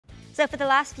So for the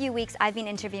last few weeks, I've been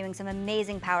interviewing some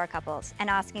amazing power couples and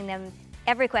asking them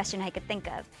every question I could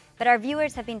think of. But our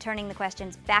viewers have been turning the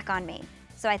questions back on me.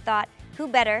 So I thought, who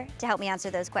better to help me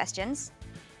answer those questions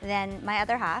than my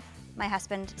other half, my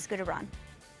husband, Scooter Braun.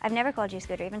 I've never called you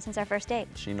Scooter, even since our first date.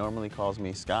 She normally calls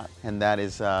me Scott, and that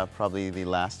is probably the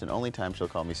last and only time she'll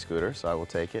call me Scooter, so I will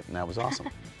take it, and that was awesome.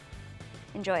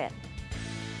 Enjoy it.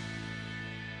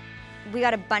 We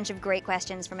got a bunch of great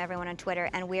questions from everyone on Twitter,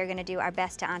 and we're going to do our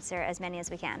best to answer as many as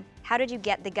we can. How did you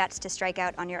get the guts to strike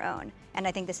out on your own? And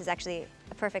I think this is actually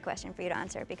a perfect question for you to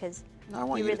answer, because No, I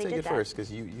want you really to take did it that. first,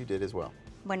 because you did as well.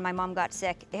 When my mom got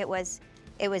sick, it was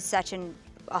such an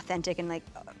authentic and like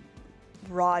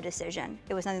raw decision.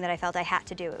 It was something that I felt I had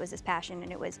to do. It was this passion,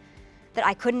 and it was that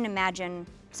I couldn't imagine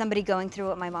somebody going through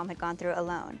what my mom had gone through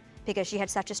alone, because she had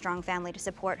such a strong family to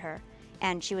support her,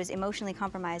 and she was emotionally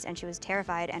compromised, and she was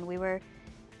terrified, and we were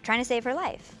trying to save her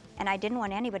life. And I didn't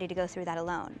want anybody to go through that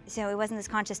alone. So it wasn't this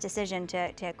conscious decision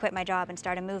to quit my job and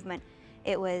start a movement.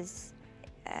 It was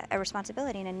a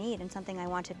responsibility and a need, and something I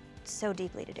wanted so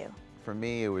deeply to do. For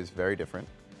me, it was very different.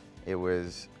 It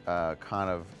was kind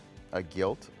of a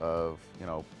guilt of,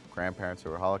 grandparents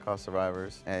who were Holocaust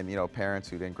survivors, and, parents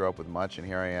who didn't grow up with much, and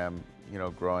here I am,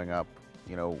 growing up,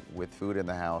 with food in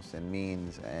the house and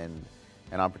means and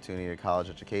an opportunity to college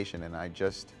education, and I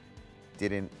just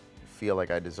didn't feel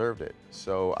like I deserved it.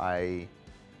 So I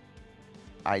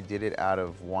did it out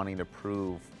of wanting to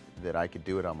prove that I could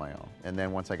do it on my own. And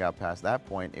then once I got past that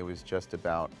point, it was just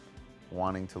about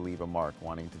wanting to leave a mark,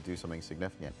 wanting to do something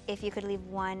significant. If you could leave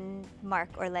one mark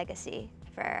or legacy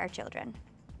for our children,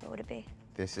 what would it be?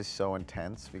 This is so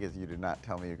intense because you did not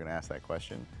tell me you're going to ask that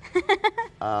question.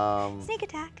 Sneak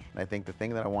attack. I think the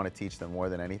thing that I want to teach them more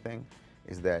than anything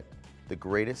is that the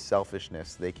greatest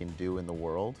selfishness they can do in the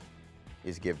world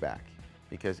is give back,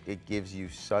 because it gives you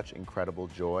such incredible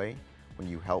joy when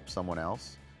you help someone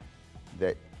else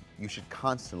that you should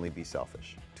constantly be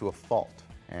selfish to a fault.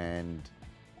 And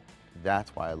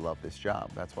that's why I love this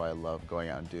job. That's why I love going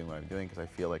out and doing what I'm doing, because I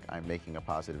feel like I'm making a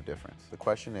positive difference. The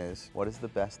question is, what is the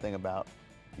best thing about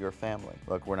your family?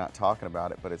 Look, we're not talking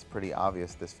about it, but it's pretty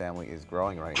obvious this family is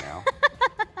growing right now.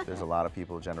 There's a lot of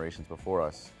people, generations before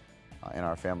us, in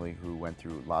our family who went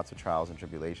through lots of trials and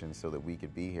tribulations so that we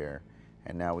could be here.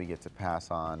 And now we get to pass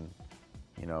on,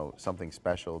 something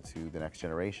special to the next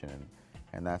generation.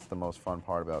 And that's the most fun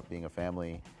part about being a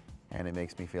family, and it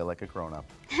makes me feel like a grown-up.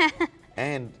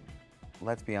 And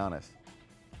let's be honest,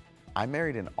 I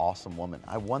married an awesome woman.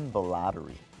 I won the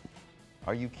lottery.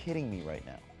 Are you kidding me right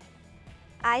now?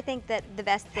 I think that the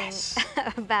best thing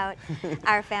about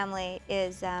our family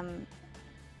is that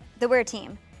we're a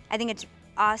team. I think it's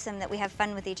awesome that we have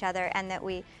fun with each other, and that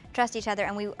we trust each other,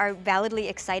 and we are validly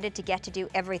excited to get to do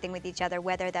everything with each other,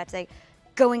 whether that's like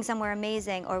going somewhere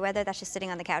amazing or whether that's just sitting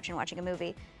on the couch and watching a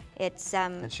movie. It's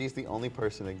And she's the only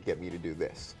person that can get me to do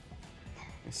this.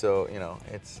 So,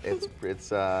 it's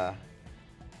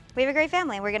we have a great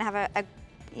family, and we're gonna have a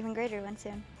even greater one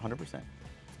soon. 100%.